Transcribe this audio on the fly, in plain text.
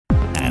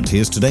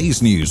here's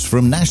today's news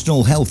from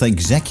National Health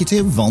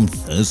Executive on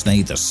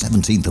Thursday, the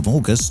 17th of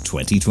August,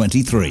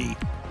 2023.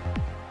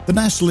 The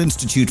National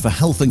Institute for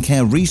Health and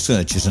Care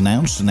Research has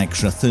announced an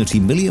extra £30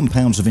 million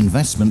of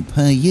investment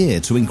per year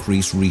to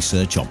increase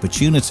research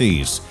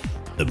opportunities.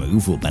 The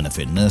move will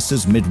benefit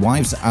nurses,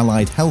 midwives,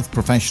 allied health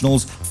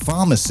professionals,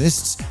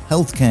 pharmacists,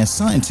 healthcare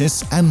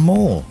scientists, and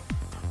more.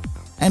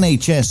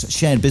 NHS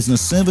Shared Business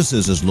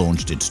Services has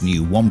launched its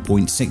new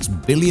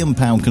 £1.6 billion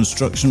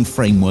construction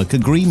framework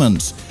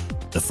agreement.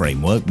 The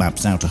framework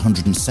maps out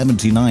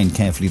 179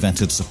 carefully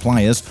vetted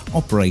suppliers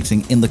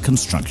operating in the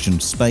construction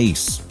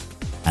space.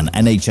 And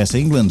NHS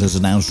England has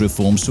announced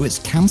reforms to its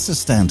cancer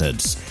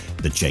standards.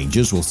 The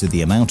changes will see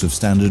the amount of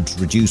standards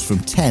reduced from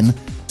 10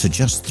 to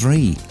just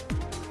 3.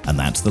 And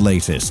that's the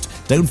latest.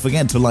 Don't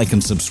forget to like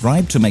and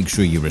subscribe to make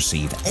sure you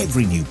receive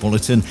every new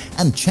bulletin,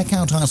 and check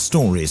out our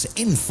stories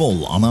in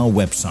full on our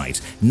website,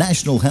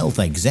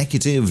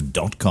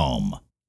 nationalhealthexecutive.com.